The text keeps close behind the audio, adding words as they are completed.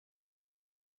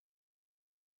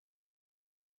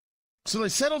So they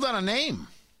settled on a name.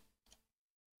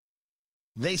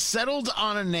 They settled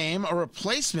on a name, a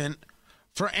replacement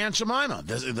for Aunt Jemima.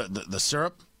 The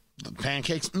syrup, the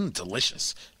pancakes,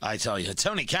 delicious. I tell you.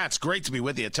 Tony Katz, great to be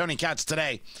with you. Tony Katz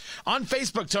today on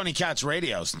Facebook, Tony Katz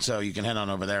Radio. So you can head on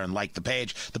over there and like the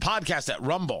page. The podcast at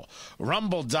Rumble,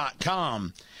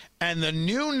 rumble.com. And the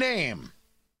new name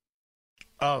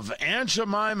of Aunt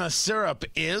Jemima syrup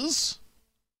is...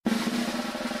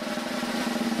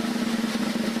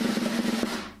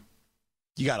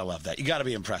 You got to love that. You got to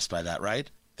be impressed by that, right?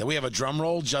 That we have a drum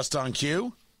roll just on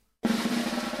cue.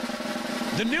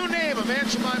 The new name of Aunt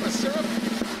Jemima syrup,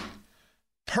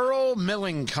 Pearl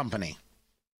Milling Company.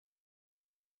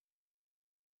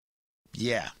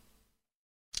 Yeah.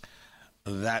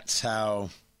 That's how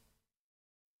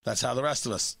the rest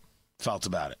of us felt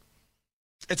about it.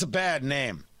 It's a bad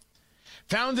name.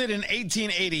 Founded in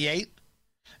 1888,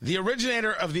 the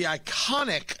originator of the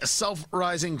iconic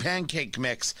self-rising pancake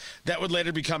mix that would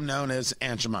later become known as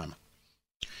Aunt Jemima.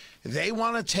 They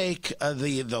want to take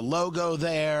the logo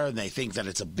there, and they think that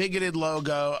it's a bigoted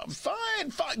logo.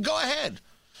 Fine, go ahead.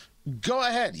 Go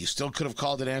ahead. You still could have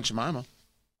called it Aunt Jemima.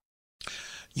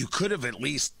 You could have at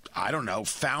least, I don't know,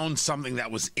 found something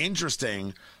that was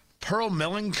interesting. Pearl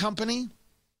Milling Company?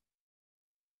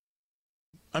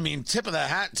 I mean, tip of the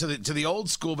hat to the old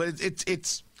school, but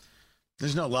it's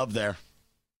there's no love there.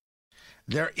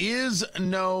 There is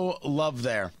no love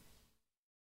there.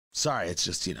 Sorry, it's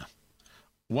just,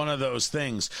 one of those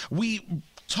things. We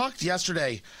talked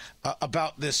yesterday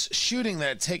about this shooting that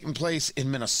had taken place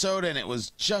in Minnesota, and it was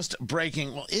just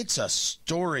breaking. Well, it's a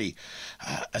story.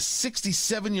 A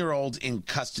 67-year-old in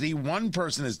custody. One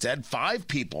person is dead. 5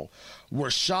 people were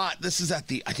shot. This is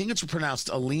at I think it's pronounced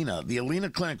Alena, the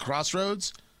Alena Clinic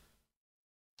Crossroads.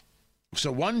 So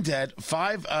 1 dead,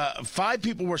 5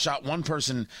 people were shot, 1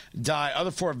 person died. Other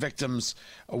 4 victims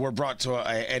were brought to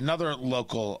another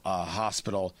local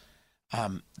hospital.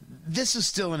 This is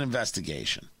still an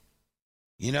investigation.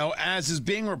 As is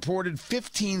being reported,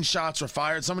 15 shots were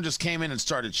fired. Someone just came in and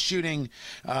started shooting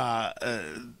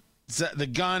the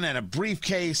gun and a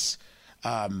briefcase.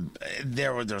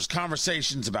 There's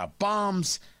conversations about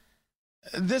bombs.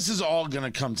 This is all going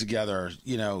to come together,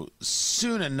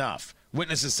 soon enough.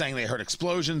 Witnesses saying they heard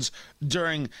explosions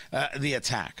during the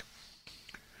attack.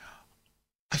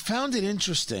 I found it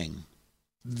interesting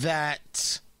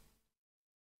that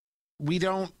we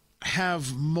don't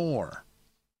have more.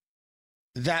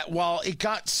 That while it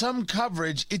got some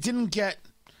coverage, it didn't get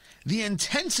the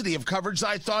intensity of coverage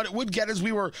that I thought it would get as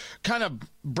we were kind of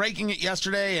breaking it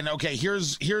yesterday. And okay,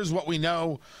 here's what we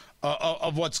know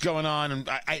of what's going on, and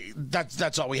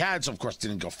that's all we had. So of course, it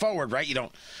didn't go forward, right? You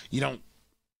don't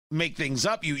make things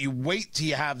up. You wait till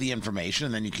you have the information,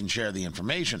 and then you can share the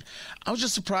information. I was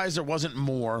just surprised there wasn't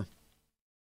more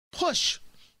push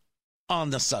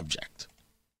on the subject.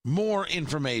 More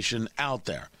information out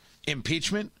there.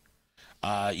 Impeachment.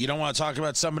 You don't want to talk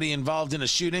about somebody involved in a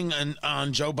shooting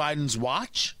on Joe Biden's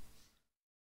watch?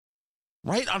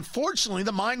 Right? Unfortunately,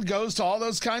 the mind goes to all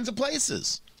those kinds of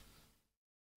places.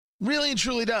 Really and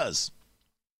truly does.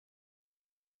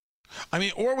 I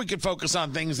mean, or we could focus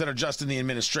on things that are just in the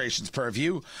administration's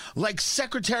purview, like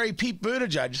Secretary Pete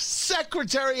Buttigieg,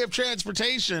 Secretary of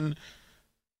Transportation,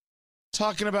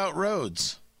 talking about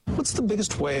roads. What's the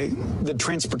biggest way that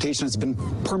transportation has been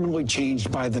permanently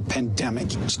changed by the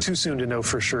pandemic? It's too soon to know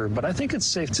for sure, but I think it's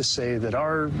safe to say that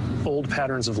our old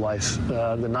patterns of life,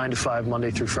 the 9 to 5,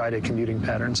 Monday through Friday commuting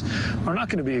patterns, are not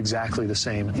going to be exactly the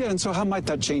same. Yeah, and so how might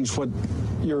that change what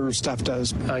your staff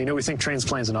does? We think trains,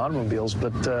 planes, and automobiles,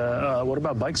 but what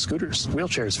about bikes, scooters,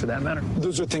 wheelchairs for that matter?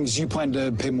 Those are things you plan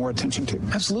to pay more attention to?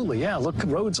 Absolutely, yeah. Look,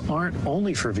 roads aren't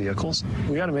only for vehicles.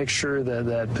 We got to make sure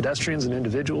that pedestrians and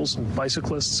individuals and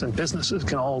bicyclists and businesses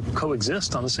can all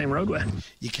coexist on the same roadway.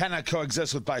 You cannot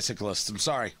coexist with bicyclists. I'm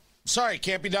sorry. It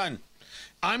can't be done.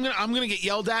 I'm gonna get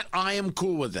yelled at. I am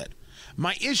cool with it.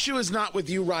 My issue is not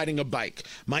with you riding a bike.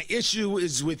 My issue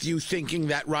is with you thinking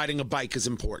that riding a bike is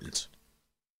important.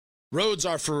 Roads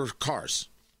are for cars.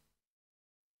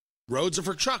 Roads are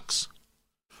for trucks.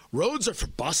 Roads are for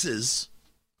buses.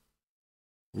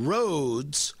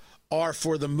 Roads are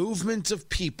for the movement of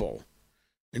people.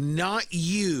 Not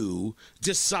you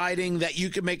deciding that you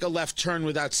can make a left turn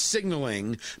without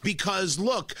signaling because,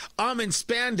 look, I'm in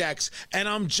spandex and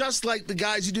I'm just like the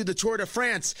guys who do the Tour de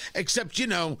France, except,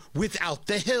 without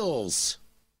the hills.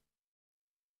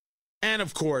 And,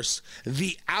 of course,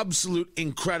 the absolute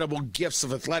incredible gifts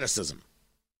of athleticism.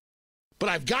 But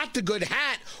I've got the good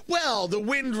hat. Well, the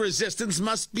wind resistance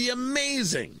must be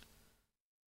amazing.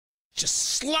 Just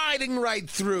sliding right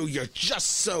through. You're just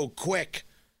so quick.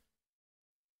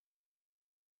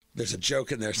 There's a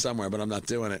joke in there somewhere, but I'm not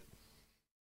doing it.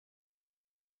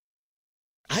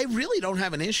 I really don't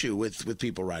have an issue with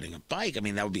people riding a bike. I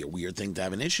mean, that would be a weird thing to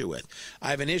have an issue with. I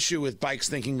have an issue with bikes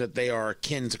thinking that they are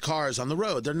akin to cars on the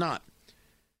road. They're not.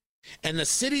 And the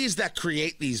cities that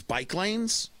create these bike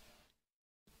lanes,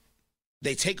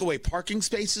 they take away parking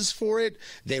spaces for it.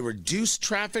 They reduce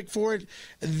traffic for it.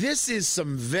 This is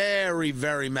some very,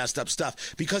 very messed up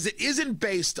stuff because it isn't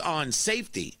based on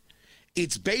safety.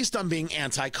 It's based on being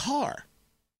anti-car.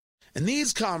 And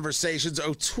these conversations,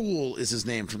 O'Toole is his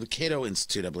name, from the Cato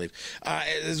Institute, I believe,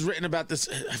 is written about this.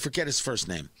 I forget his first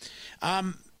name.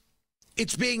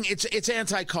 It's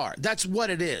anti-car. That's what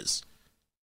it is.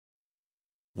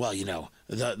 Well, you know,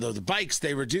 the bikes,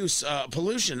 they reduce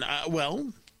pollution.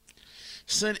 Well,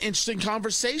 it's an interesting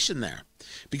conversation there.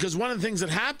 Because one of the things that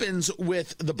happens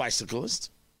with the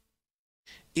bicyclist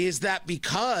is that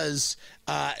because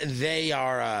they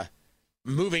are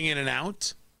moving in and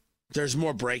out, there's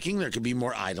more braking. There could be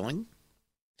more idling.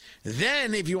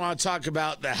 Then, if you want to talk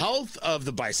about the health of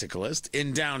the bicyclist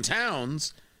in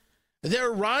downtowns,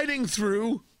 they're riding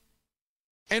through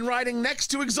and riding next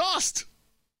to exhaust.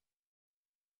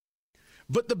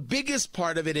 But the biggest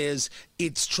part of it is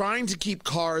it's trying to keep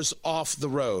cars off the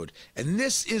road. And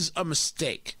this is a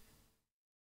mistake.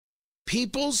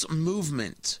 People's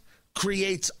movement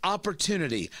creates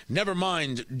opportunity, never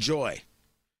mind joy.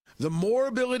 The more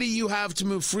ability you have to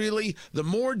move freely, the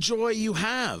more joy you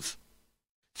have.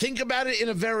 Think about it in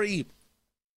a very,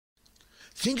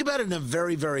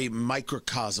 very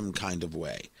microcosm kind of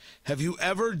way. Have you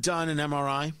ever done an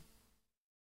MRI?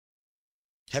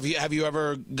 Have you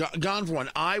ever gone for one?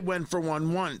 I went for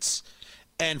one once,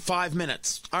 and 5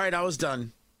 minutes. All right, I was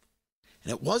done.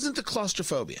 And it wasn't the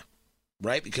claustrophobia,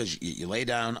 right? Because you lay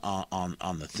down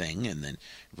on the thing, and then,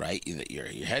 right, your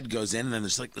head goes in, and then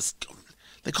there's like this...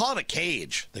 They call it a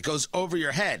cage that goes over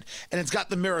your head, and it's got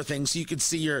the mirror thing so you can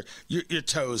see your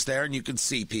toes there, and you can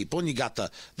see people, and you got the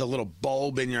little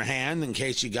bulb in your hand in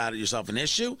case you got yourself an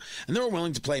issue. And they were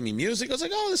willing to play me music. I was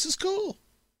like, oh, this is cool.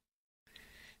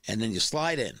 And then you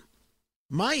slide in.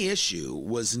 My issue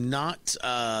was not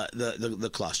the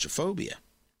claustrophobia.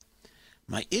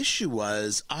 My issue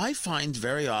was I find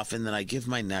very often that I give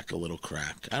my neck a little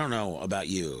crack. I don't know about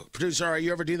you. Producer, are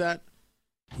you ever do that?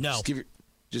 No.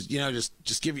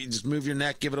 Just move your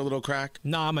neck, give it a little crack.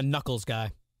 No, I'm a knuckles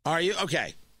guy. Are you?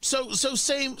 Okay. So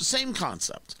same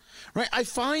concept, right? I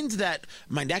find that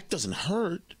my neck doesn't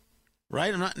hurt,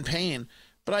 right? I'm not in pain,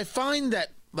 but I find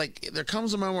that like there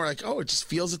comes a moment where like, oh, it just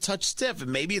feels a touch stiff,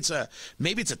 and maybe it's a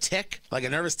tick, like a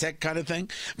nervous tick kind of thing.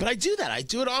 But I do that. I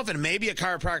do it often. Maybe a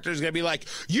chiropractor is going to be like,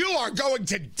 "You are going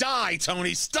to die,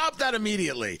 Tony. Stop that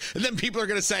immediately." And then people are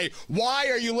going to say, "Why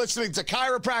are you listening to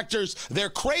chiropractors? They're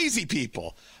crazy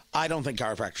people." I don't think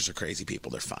chiropractors are crazy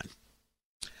people. They're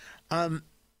fine.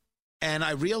 And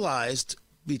I realized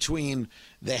between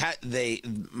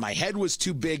my head was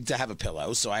too big to have a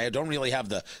pillow, so I don't really have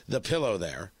the pillow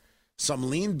there. So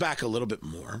I'm leaned back a little bit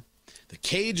more. The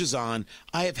cage is on.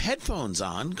 I have headphones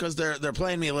on because they're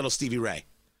playing me a little Stevie Ray.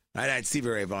 Right? I had Stevie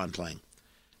Ray Vaughan playing.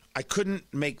 I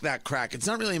couldn't make that crack. It's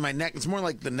not really my neck. It's more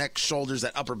like the neck, shoulders,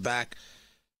 that upper back.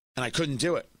 And I couldn't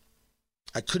do it.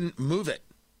 I couldn't move it.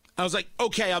 I was like,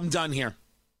 okay, I'm done here.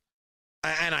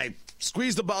 And I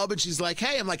squeezed the bulb, and she's like,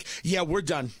 hey. I'm like, yeah, we're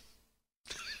done.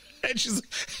 And she's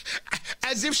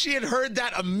as if she had heard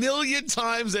that a million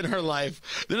times in her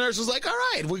life. The nurse was like, all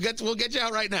right, we'll get you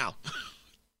out right now.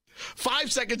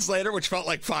 5 seconds later, which felt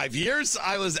like 5 years,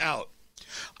 I was out.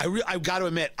 I got to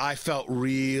admit, I felt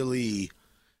really,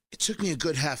 it took me a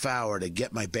good half hour to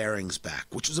get my bearings back,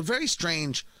 which was a very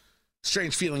strange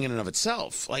feeling in and of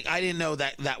itself. Like, I didn't know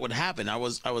that would happen. I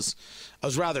was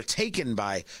rather taken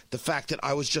by the fact that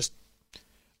I was just,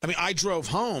 I drove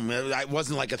home. It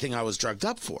wasn't like a thing I was drugged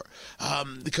up for,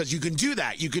 because you can do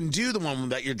that. You can do the one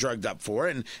that you're drugged up for,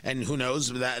 and who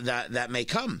knows, that may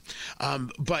come.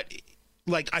 But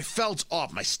like, I felt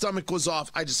off. My stomach was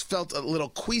off. I just felt a little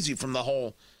queasy from the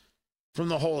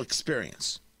whole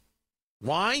experience.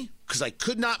 Why? Because I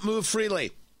could not move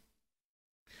freely.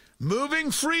 Moving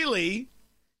freely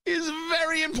is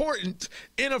very important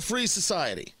in a free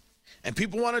society. And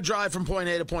people want to drive from point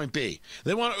A to point B.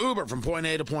 They want to Uber from point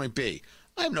A to point B.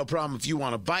 I have no problem if you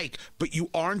want a bike, but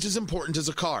you aren't as important as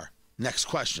a car. Next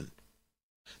question.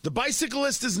 The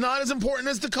bicyclist is not as important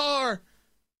as the car.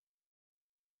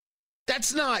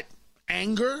 That's not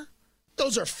anger.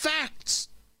 Those are facts.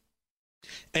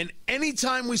 And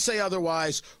anytime we say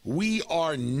otherwise, we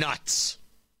are nuts.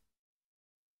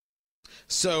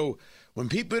 So when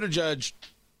Pete Buttigieg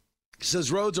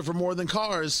says roads are for more than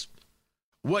cars,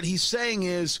 what he's saying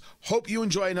is, hope you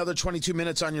enjoy another 22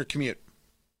 minutes on your commute.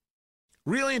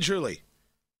 Really and truly.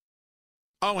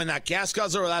 Oh, and that gas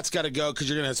guzzler, that's got to go because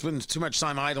you're going to spend too much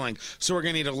time idling. So we're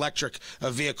going to need electric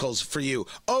vehicles for you.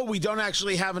 Oh, we don't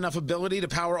actually have enough ability to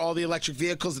power all the electric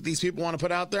vehicles that these people want to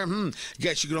put out there?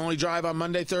 Guess you can only drive on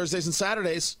Monday, Thursdays, and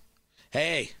Saturdays.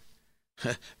 Hey,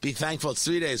 be thankful it's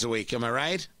 3 days a week. Am I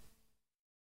right?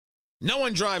 No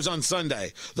one drives on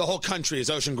Sunday. The whole country is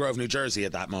Ocean Grove, New Jersey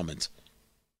at that moment.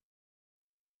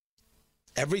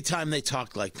 Every time they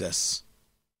talk like this,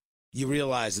 you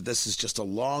realize that this is just a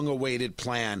long-awaited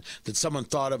plan that someone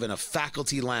thought of in a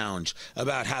faculty lounge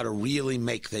about how to really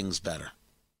make things better.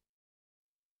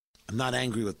 I'm not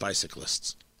angry with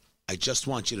bicyclists. I just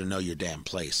want you to know your damn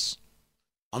place.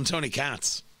 I'm Tony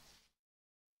Katz.